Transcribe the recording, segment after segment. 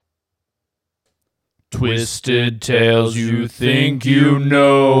Twisted Tales You Think You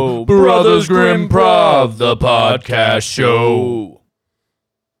Know. Brothers Grimm Prov, the podcast show.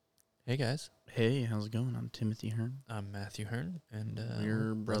 Hey guys, Hey, how's it going? I'm Timothy Hearn. I'm Matthew Hearn, and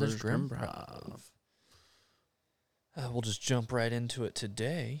We're Brothers Grimm Prov. Prov. We'll just jump right into it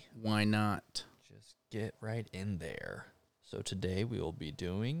today. Why not? Just get right in there. So today we will be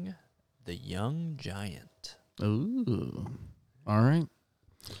doing The Young Giant. Ooh. All right.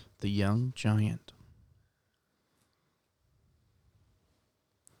 The Young Giant.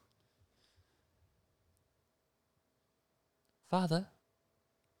 Father,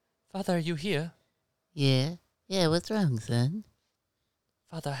 are you here? Yeah, what's wrong, son?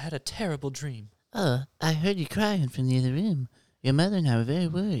 Father, I had a terrible dream. Oh, I heard you crying from the other room. Your mother and I were very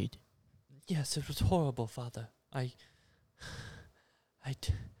worried. Yes, it was horrible, Father. I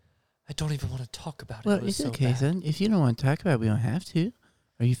don't even want to talk about it. Well, It was it's so okay, bad. son. If you don't want to talk about it, we don't have to.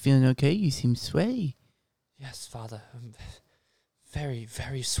 Are you feeling okay? You seem sweaty. Yes, Father. I'm very,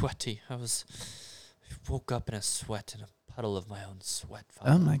 very sweaty. I woke up in a sweat, in a puddle of my own sweat,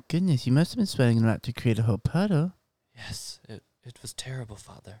 Father. Oh, my goodness. You must have been sweating a lot to create a whole puddle. Yes, it was terrible,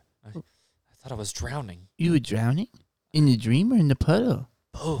 Father. I thought I was drowning. You were drowning? In the dream or in the puddle?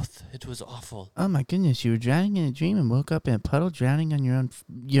 Both. It was awful. Oh, my goodness. You were drowning in a dream and woke up in a puddle drowning on your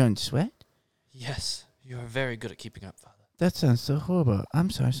own sweat? Yes, you are very good at keeping up, Father. That sounds so horrible. I'm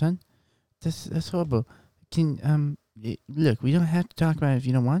sorry, son. That's horrible. Look, we don't have to talk about it if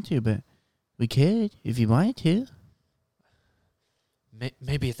you don't want to, but we could if you wanted to.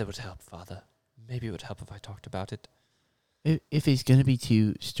 Maybe that would help, Father. Maybe it would help if I talked about it. If it's going to be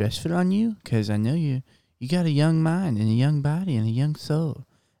too stressful on you, because I know you got a young mind and a young body and a young soul.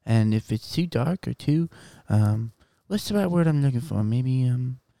 And if it's too dark or too, what's the right word I'm looking for? Maybe,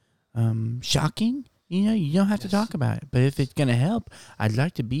 shocking? You know, you don't have to Yes. talk about it. But if it's going to help, I'd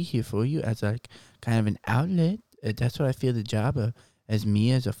like to be here for you as like kind of an outlet. That's what I feel the job of, as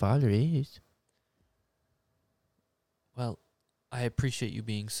me as a father is. Well, I appreciate you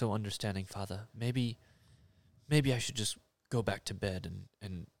being so understanding, Father. Maybe I should just go back to bed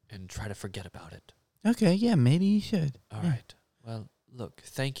and try to forget about it. Okay, yeah, maybe you should. All Yeah. right. Well, look,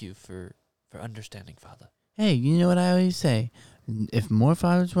 thank you for understanding, Father. Hey, you know what I always say? If more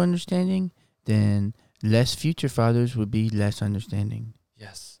fathers were understanding, then less future fathers would be less understanding.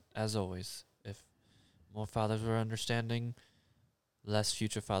 Yes, as always. If more fathers were understanding, less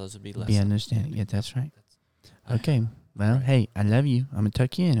future fathers would be less Be understanding. Yeah, that's right. All right. Okay. Well, Right. hey, I love you. I'm going to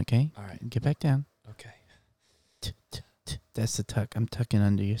tuck you in, okay? All right. Get back down. Okay. That's the tuck. I'm tucking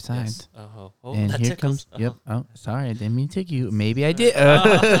under your side. Yes. Oh, And that here tickles. comes. Yep. Uh-huh. Oh, sorry. I didn't mean to tick you. Maybe I did.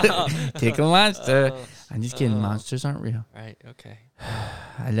 Tickle monster. I'm just kidding. Oh. Monsters aren't real. Right. Okay.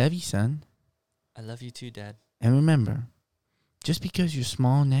 I love you, son. I love you too, Dad. And remember, just because you're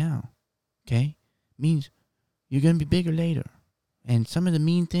small now, okay, means you're going to be bigger later. And some of the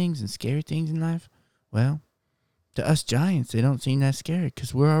mean things and scary things in life, well, to us giants, they don't seem that scary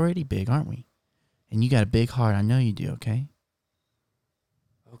because we're already big, aren't we? And you got a big heart. I know you do, okay?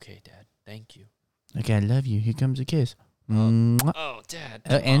 Okay, Dad. Thank you. Okay, I love you. Here comes a kiss. Mwah. Oh, Dad.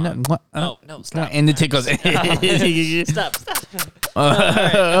 And No, stop. and the tickles. Stop.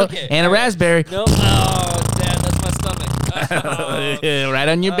 Okay. And a raspberry. No. Oh, Dad, that's my stomach. Right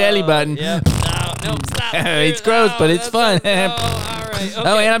on your belly button. Yep. No, stop. It's gross, but it's fun. All right.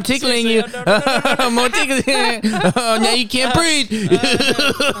 Oh, and I'm tickling you. Seriously, no. More tickling. Oh, now you can't breathe.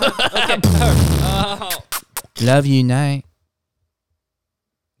 Okay. Oh. Love you, night.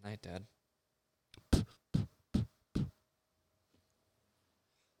 Night, Dad.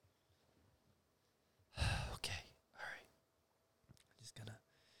 Okay. All right.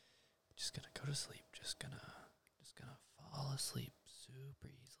 Just gonna go to sleep. Just gonna fall asleep super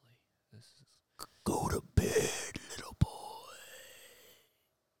easily. This is Go to bed, little boy.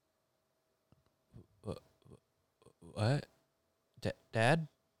 what? Dad?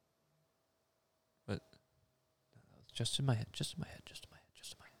 What? Just in my head. I'm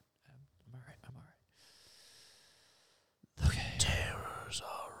all right. Okay. Terrors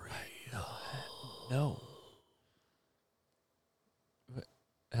are real. No.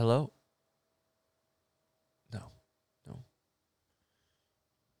 Hello? No.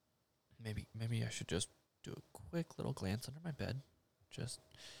 Maybe I should just do a quick little glance under my bed. Just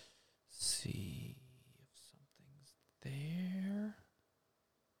see if something's there.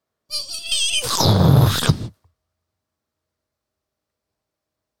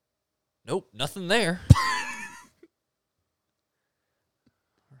 Nope, nothing there.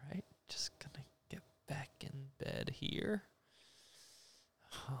 All right, just gonna get back in bed here.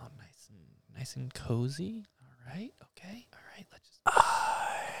 Oh, nice and cozy. All right, okay. All right, let's just.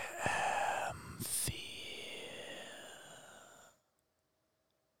 I am fear.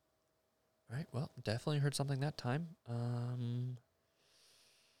 definitely heard something that time.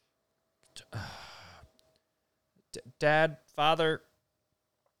 Dad, father,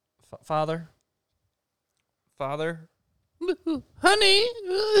 father. Honey,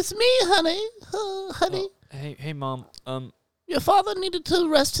 it's me, honey. Honey. Oh, hey, Mom. Your father needed to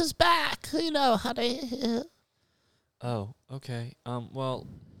rest his back, honey. Oh, okay. Well,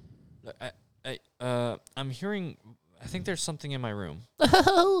 I'm hearing. I think there's something in my room.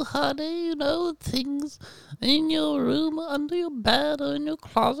 Oh, honey, things in your room, under your bed, or in your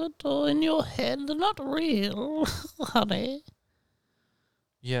closet, or in your head, they're not real, honey.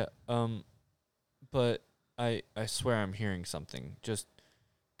 Yeah. But I swear I'm hearing something. Just,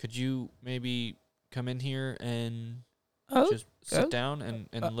 could you maybe come in here and just sit down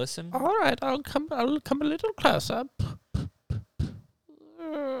and listen? All right, I'll come a little closer.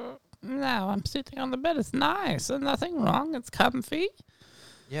 Now I'm sitting on the bed. It's nice. There's nothing wrong. It's comfy.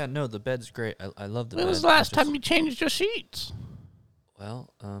 Yeah, no, the bed's great. I love the bed. When was the last time you changed your sheets?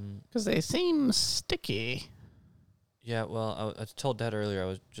 Well, Because they seem sticky. yeah, well, I told Dad earlier I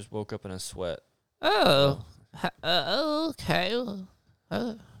was just woke up in a sweat. Oh. Okay.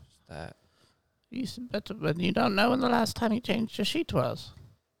 That. But you don't know when the last time you changed your sheet was.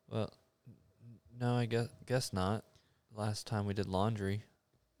 Well, no, I guess not. Last time we did laundry.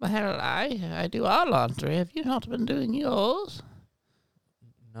 Well, I do our laundry. Have you not been doing yours?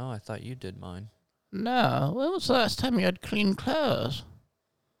 No, I thought you did mine. No. When was the last time you had clean clothes?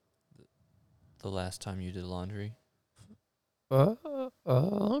 The last time you did laundry.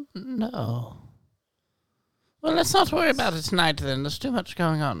 Oh, no. Well, let's not worry about it tonight then. There's too much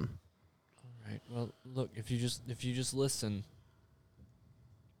going on. All right. Well, look, if you just listen.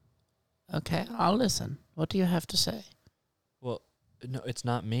 Okay, I'll listen. What do you have to say? Well, no, it's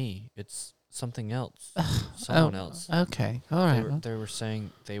not me. It's something else. Someone else. Okay, all right. They were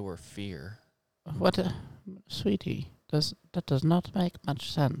saying they were fear. What, sweetie? That does not make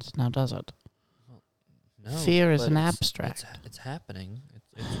much sense, now does it? No. Fear is but an it's- abstract. It's happening.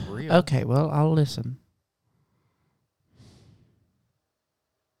 It's real. Okay, well, I'll listen.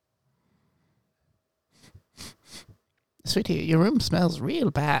 Sweetie, your room smells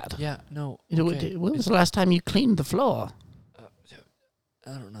real bad. Yeah. No. When Okay. was the last time you cleaned the floor?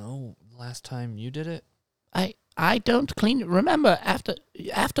 I don't know. Last time you did it. I don't clean. Remember, after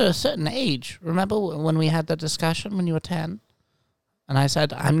a certain age, remember when we had the discussion when you were 10? And I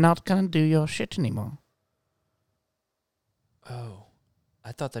said, I'm not going to do your shit anymore. Oh,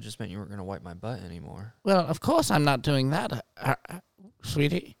 I thought that just meant you weren't gonna wipe my butt anymore. Well, of course I'm not doing that,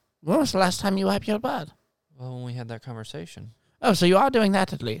 sweetie. When was the last time you wiped your butt? Well, when we had that conversation. Oh, so you are doing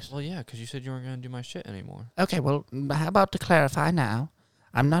that at least. Well, yeah, because you said you weren't gonna do my shit anymore. Okay, well, how about to clarify now?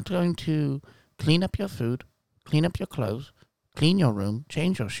 I'm not going to clean up your food, clean up your clothes, clean your room,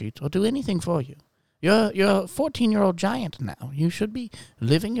 change your sheets, or do anything for you. You're a 14-year-old giant now. You should be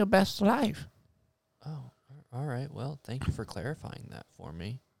living your best life. Oh, all right. Well, thank you for clarifying that for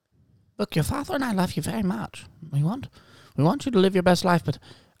me. Look, your father and I love you very much. We want you to live your best life, but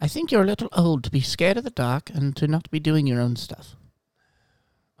I think you're a little old to be scared of the dark and to not be doing your own stuff.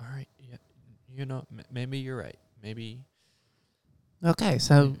 All right. Yeah, maybe you're right. Maybe. Okay,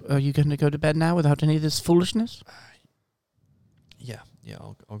 so are you going to go to bed now without any of this foolishness? Yeah.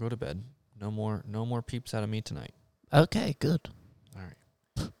 I'll go to bed. No more peeps out of me tonight. Okay, good. All right.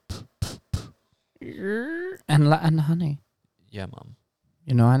 And honey, Yeah, Mom.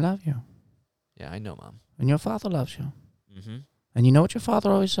 you know I love you. Yeah, I know, Mom. And your father loves you. Mm-hmm. And you know what your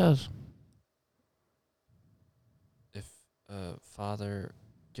father always says? If a father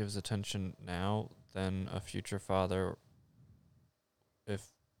gives attention now, then a future father. If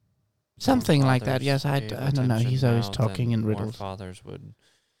Something more like that. fathers Yes, I gave don't know. He's attention always now, talking then in more riddles. fathers would.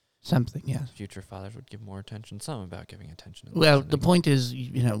 Something, yes. Future fathers would give more attention. Something about giving attention. and Well, the listening. point is,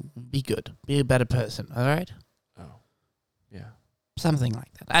 be good. Be a better person, all right? Oh, yeah. Something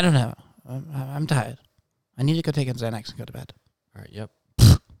like that. I don't know. I'm tired. I need to go take a Xanax and go to bed. All right. Yep.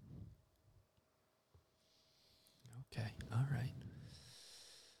 Okay. All right.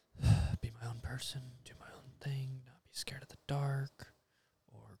 Be my own person. Do my own thing. Not be scared of the dark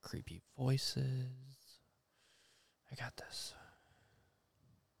or creepy voices. I got this.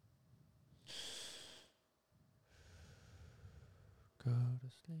 Go to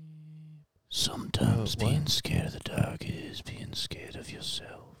sleep. Sometimes what? being scared of the dark is being scared of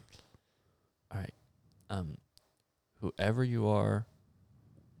yourself. All right. Whoever you are,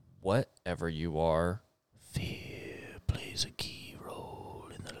 whatever you are, Fear plays a key role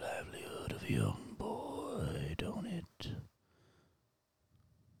in the livelihood of a young boy, don't it?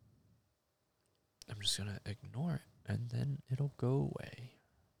 I'm just gonna ignore it, and then it'll go away.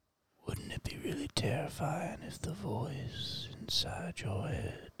 Wouldn't Wouldn't it be really terrifying if the voice inside your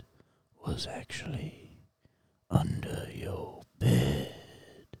head was actually under your bed?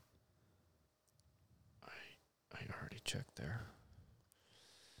 I already checked there.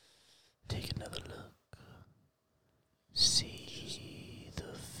 Take another look. See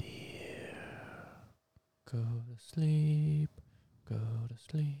the fear. Go to sleep, go to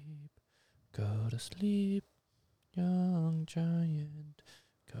sleep, go to sleep, young giant.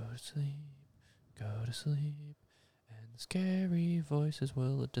 Go to sleep, go to sleep, and the scary voices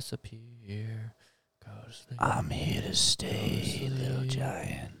will disappear. Go to sleep. I'm here to stay, little sleep.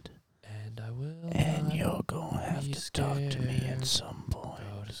 giant. And I will And not you're gonna have be to talk to me scared. at some point.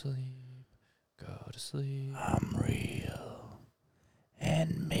 Go to sleep, go to sleep. I'm real.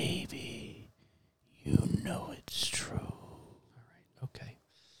 And maybe you know it's true. All right, okay.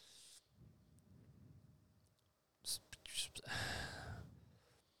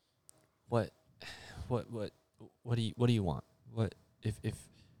 What do you want? What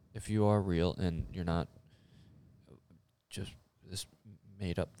if you are real and you're not just this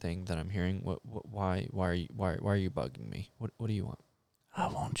made up thing that I'm hearing? Why are you bugging me? What do you want? I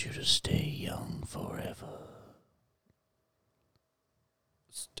want you to stay young forever.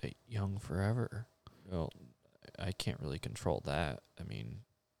 Stay young forever. Well, I can't really control that. I mean,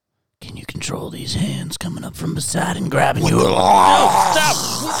 Can you control these hands coming up from beside and grabbing you? stop!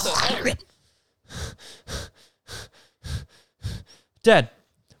 What the? Dad,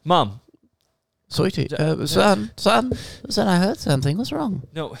 Mom. Sweetie, son, I heard something. What's wrong?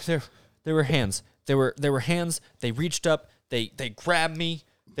 No, there were hands. There were hands. They reached up. They grabbed me.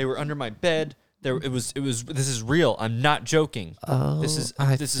 They were under my bed. It was. This is real. I'm not joking. Oh, This is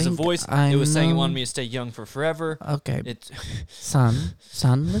I a think voice. I It was saying it know. wanted me to stay young for forever. Okay, It's son,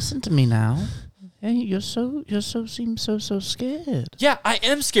 listen to me now. Hey, you seem so scared. yeah. I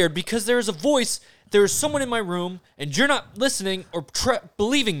am scared because there is a voice. There is someone in my room, and you're not listening or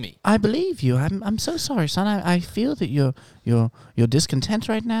believing me. I believe you. I'm so sorry, son. I feel that you're discontent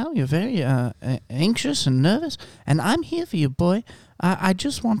right now. You're very anxious and nervous, and I'm here for you, boy. I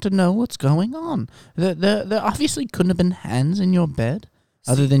just want to know what's going on. There obviously couldn't have been hands in your bed,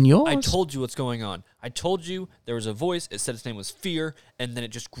 other than yours. I told you what's going on. I told you there was a voice. It said its name was Fear, and then it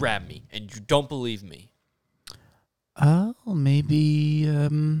just grabbed me, and you don't believe me. Oh, maybe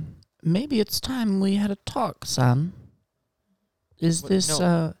it's time we had a talk, son. Is What- this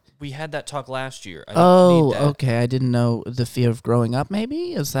no. We had that talk last year. I don't need that. okay. I didn't know the fear of growing up.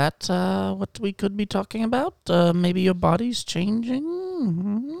 Maybe is that what we could be talking about? Maybe your body's changing.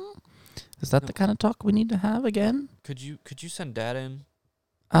 Is that the kind of talk we need to have again? Could you send Dad in?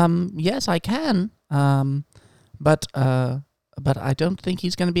 Yes, I can. But I don't think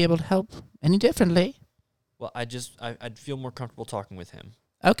he's going to be able to help any differently. Well, I'd feel more comfortable talking with him.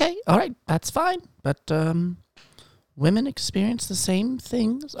 Okay, all right, that's fine. But women experience the same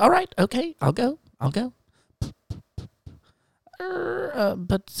things. All right, okay, I'll go.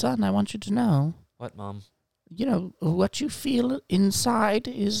 But son, I want you to know, What, Mom? what you feel inside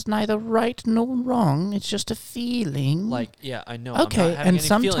is neither right nor wrong. It's just a feeling. Like, yeah, I know. Okay, I'm not having and any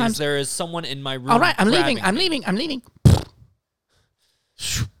sometimes- feelings. There is someone in my room. All right, I'm leaving. grabbing I'm me. leaving.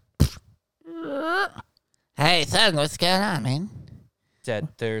 Hey, son, what's going on, man? Dad,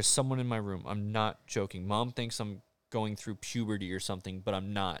 there's someone in my room. I'm not joking. Mom thinks I'm going through puberty or something, but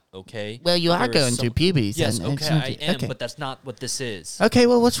I'm not. Okay. Well, you are There is going through puberty. Yes. son. It's Okay, not- I am, okay. but that's not what this is. Okay,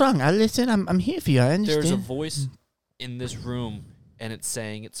 well, what's wrong? Listen, I'm here for you. I understand. There's a voice in this room, and it's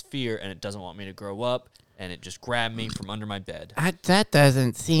saying it's fear, and it doesn't want me to grow up, and it just grabbed me from under my bed. That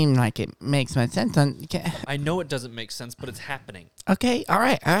doesn't seem like it makes much sense. I know it doesn't make sense, but it's happening. Okay, all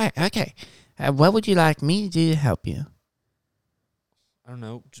right, okay. What would you like me to do to help you? I don't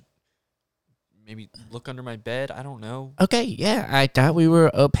know. Just maybe look under my bed. I don't know. Okay, yeah, I thought we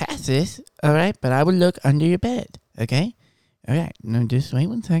were past this, all right, but I would look under your bed, okay? All right, now just wait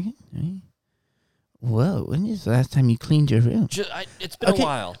 1 second. Whoa, when is the last time you cleaned your room? It's been Okay. a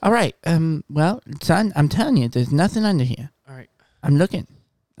while. All right, well, son, I'm telling you, there's nothing under here. All right. I'm looking,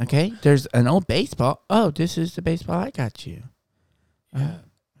 okay? There's an old baseball. Oh, this is the baseball I got you. Yeah.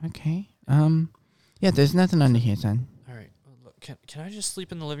 Okay, yeah, there's nothing under here, son. All right. Well, look, can I just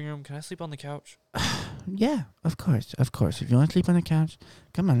sleep in the living room? Can I sleep on the couch? Yeah, of course. If you want to sleep on the couch,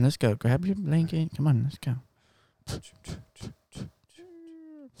 come on, let's go. Grab your blanket. Come on, let's go.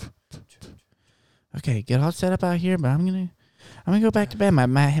 Okay, get all set up out here, but I'm gonna go back to bed.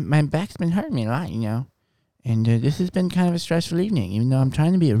 My back's been hurting me a lot, and this has been kind of a stressful evening. Even though I'm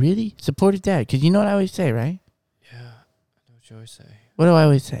trying to be a really supportive dad, because you know what I always say, right? Yeah, I know what you always say. What do I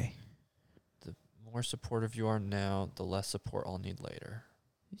always say? The more supportive you are now, the less support I'll need later.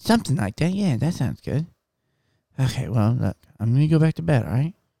 Something like that. Yeah, that sounds good. Okay, well, look, I'm going to go back to bed, all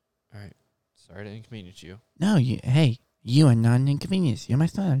right? All right. Sorry to inconvenience you. No, you are not an inconvenience. You're my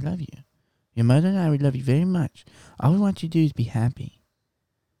son. I love you. Your mother and I would love you very much. All we want you to do is be happy.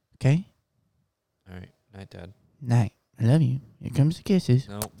 Okay? All right. Night, Dad. Night. I love you. Here comes the kisses.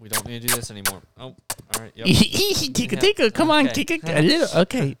 No, we don't need to do this anymore. Oh, all right. Yep. Tickle, tickle. Come on, Okay. tickle. A little.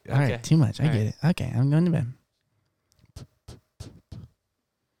 Okay. All Okay. right. Too much. I All get it. Okay. I'm going to bed.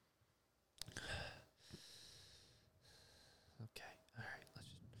 Okay. All right. Let's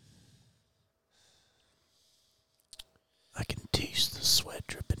just... I can taste the sweat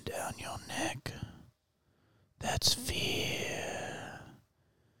dripping down your neck. That's fear.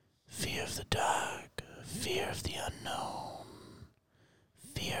 Fear of the dark. Fear of the unknown.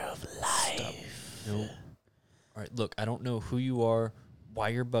 Fear of life. No. All right. Look, I don't know who you are, why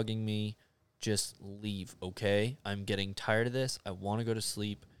you're bugging me. Just leave, okay? I'm getting tired of this. I want to go to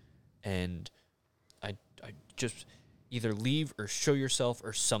sleep, and I just either leave or show yourself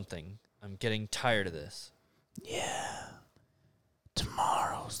or something. I'm getting tired of this. Yeah.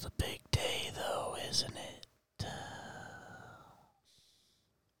 Tomorrow's the big day, though, isn't it?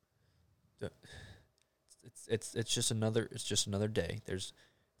 It's just another day. There's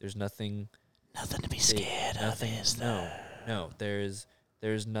nothing. Nothing to be scared of, is there? No. There's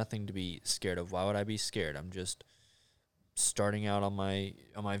nothing to be scared of. Why would I be scared? I'm just starting out on my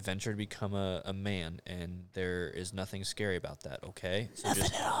venture to become a man, and there is nothing scary about that. Okay, so Nothing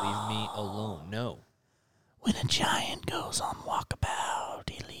just at leave me alone. No. When a giant goes on walkabout,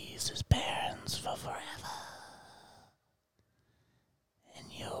 he leaves his parents for forever. And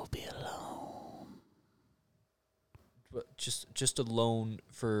you'll be alone. But just alone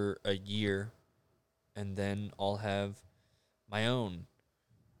for a year, and then I'll have my own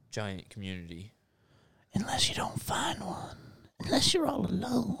giant community. Unless you don't find one. Unless you're all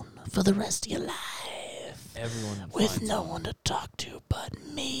alone for the rest of your life. Everyone With finds no one. one to talk to but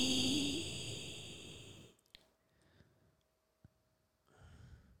me.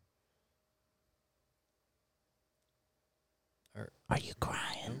 Are you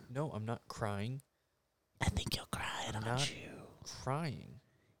crying? No, I'm not crying. I think you're crying, I'm aren't not you? crying.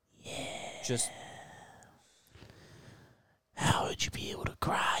 Yeah. Just How would you be able to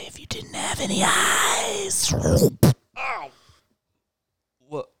cry if you didn't have any eyes?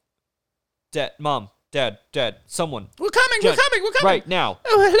 what? Dad, someone We're coming, Judge, right now.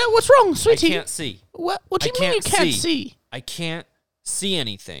 Oh, hello, what's wrong, I sweetie? can't see. What do you I mean you can't can't see. see? I can't see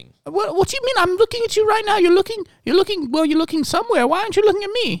anything. What do you mean? I'm looking at you right now. You're looking somewhere. Why aren't you looking at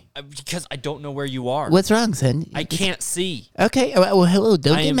me? Because I don't know where you are. What's wrong, son? I can't see. Okay, well, hello,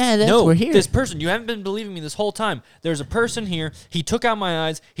 don't I get am- mad at us. No, We're here. this person, you haven't been believing me this whole time. There's a person here. He took out my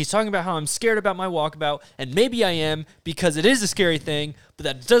eyes. He's talking about how I'm scared about my walkabout, and maybe I am because it is a scary thing, but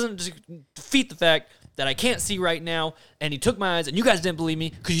that doesn't defeat the fact that I can't see right now, and he took my eyes, and you guys didn't believe me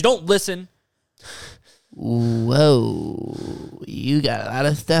because you don't listen. Whoa, you got a lot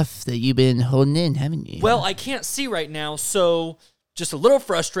of stuff that you've been holding in, haven't you? Well, I can't see right now, so just a little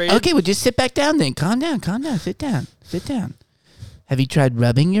frustrated. Okay, well, just sit back down then. Calm down. Sit down. Have you tried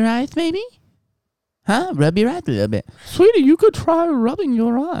rubbing your eyes, maybe? Huh? Rub your eyes a little bit. Sweetie, you could try rubbing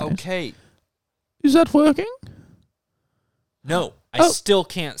your eyes. Okay. Is that working? No, I Oh. still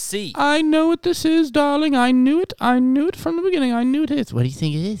can't see. I know what this is, darling. I knew it from the beginning. I knew it is. What do you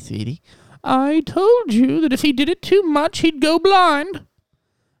think it is, sweetie? I told you that if he did it too much, he'd go blind.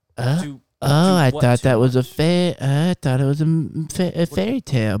 Do I what thought too that was much? I thought it was a fairy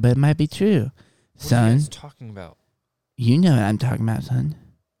tale, but it might be true. What are you Son, guys talking about? you know what I'm talking about, son.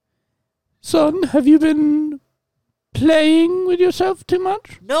 Son, have you been playing with yourself too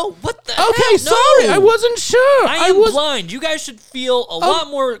much? No, what the Okay, hell? sorry, No! I wasn't sure. I am was blind. You guys should feel a lot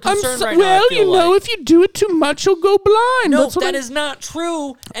more concerned right well, now. I feel you know, like. if you do it too much, you'll go blind. No, That's what that I- is not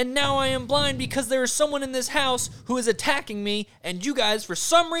true. And now I am blind because there is someone in this house who is attacking me, and you guys, for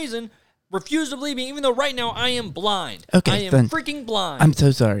some reason, refuse to believe me, even though right now I am blind. Okay, I am son. freaking blind. I'm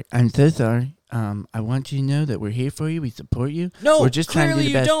so sorry. I want you to know that we're here for you. We support you. no, we're just trying to clearly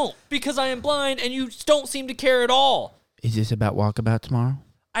do the you best. don't, because I am blind, and you don't seem to care at all. Is this about walkabout tomorrow?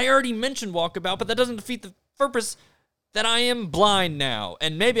 I already mentioned walkabout, but that doesn't defeat the purpose that I am blind now,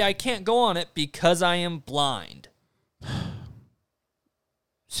 and maybe I can't go on it because I am blind.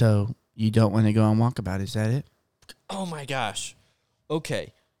 So you don't want to go on walkabout? Is that it? Oh my gosh.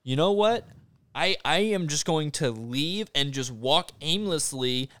 Okay. You know what? I am just going to leave and just walk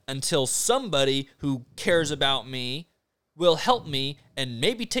aimlessly until somebody who cares about me will help me and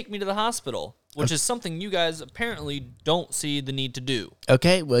maybe take me to the hospital, which is something you guys apparently don't see the need to do.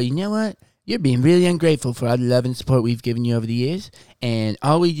 Okay. Well, you know what? You're being really ungrateful for all the love and support we've given you over the years. And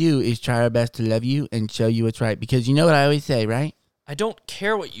all we do is try our best to love you and show you what's right. Because you know what I always say, right? I don't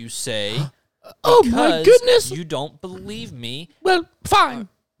care what you say. Oh, my because goodness. You don't believe me. Well, fine.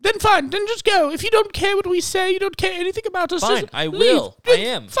 Then fine. Then just go. If you don't care what we say, you don't care anything about us. Fine, just I leave. will. I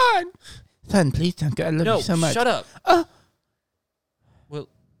am. Fine. Son, please don't go. I love No, you so much. shut up. Uh, Will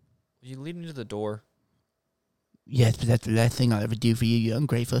you lead me to the door? Yes, but that's the last thing I'll ever do for you, you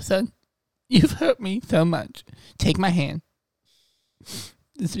ungrateful son. You've hurt me so much. Take my hand.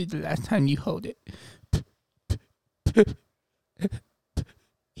 This will be the last time you hold it.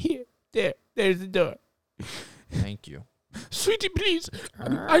 Here, there's the door. Thank you. Sweetie, please.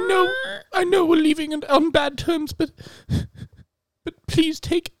 I know we're leaving on bad terms, but please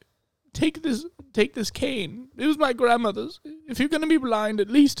take this cane. It was my grandmother's. If you're gonna be blind, at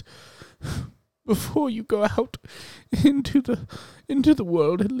least before you go out into the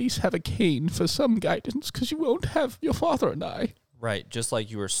world, at least have a cane for some guidance, because you won't have your father and I. Right, just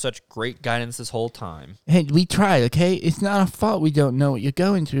like you were such great guidance this whole time. Hey, we tried, okay? It's not our fault we don't know what you're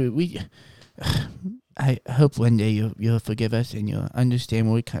going through. I hope one day you'll forgive us and you'll understand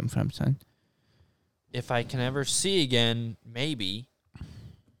where we come from, son. If I can ever see again, maybe.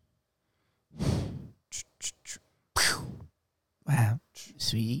 Wow,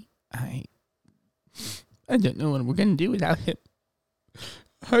 sweetie, I don't know what we're gonna do without him.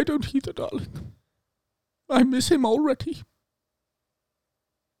 I don't either, darling. I miss him already.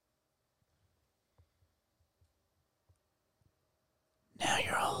 Now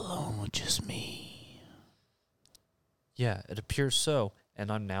you're all alone with just me. Yeah, it appears so,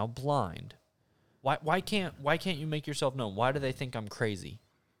 and I'm now blind. Why can't you make yourself known? Why do they think I'm crazy?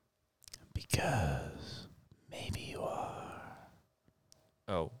 Because maybe you are.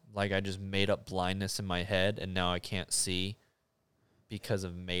 Oh, like I just made up blindness in my head and now I can't see because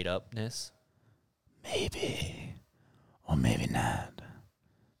of made upness? Maybe. Or maybe not.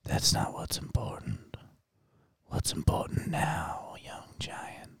 That's not what's important. What's important now, young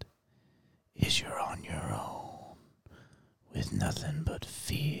giant, is you're on your own with nothing but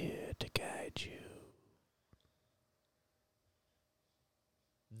fear to guide you.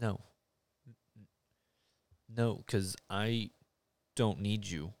 No. No, because I don't need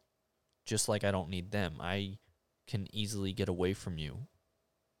you. Just like I don't need them. I can easily get away from you.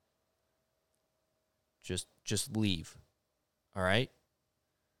 Just leave. All right?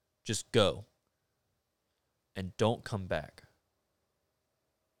 Just go. And don't come back.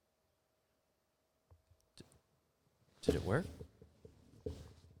 Did it work?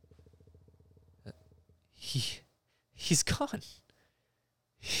 He's gone.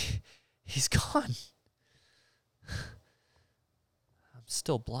 He's gone. I'm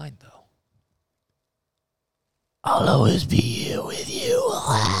still blind, though. I'll always be here with you.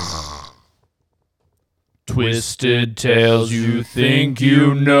 Twisted Tales You Think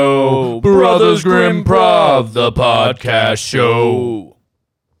You Know. Brothers Grimm Prov, the podcast show.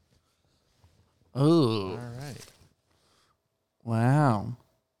 Oh, All right. wow.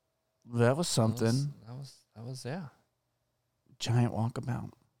 That was something. That was yeah. Giant walkabout.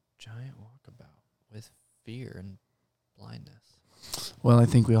 Giant walkabout with fear and blindness. Well, I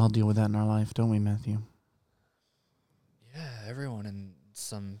think we all deal with that in our life, don't we, Matthew? Yeah, everyone in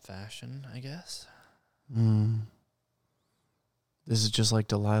some fashion, I guess. This is just like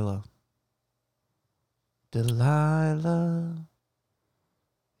Delilah. Delilah.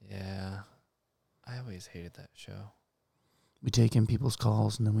 Yeah. I always hated that show. We take in people's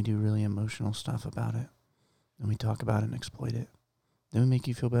calls and then we do really emotional stuff about it. And we talk about it and exploit it. Then we make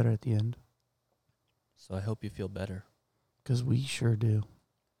you feel better at the end. So I hope you feel better. Because we sure do.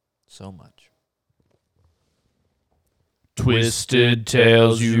 So much. Twisted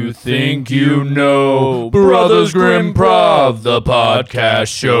Tales You Think You Know. Brothers Grimm Prov, the podcast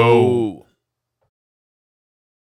show.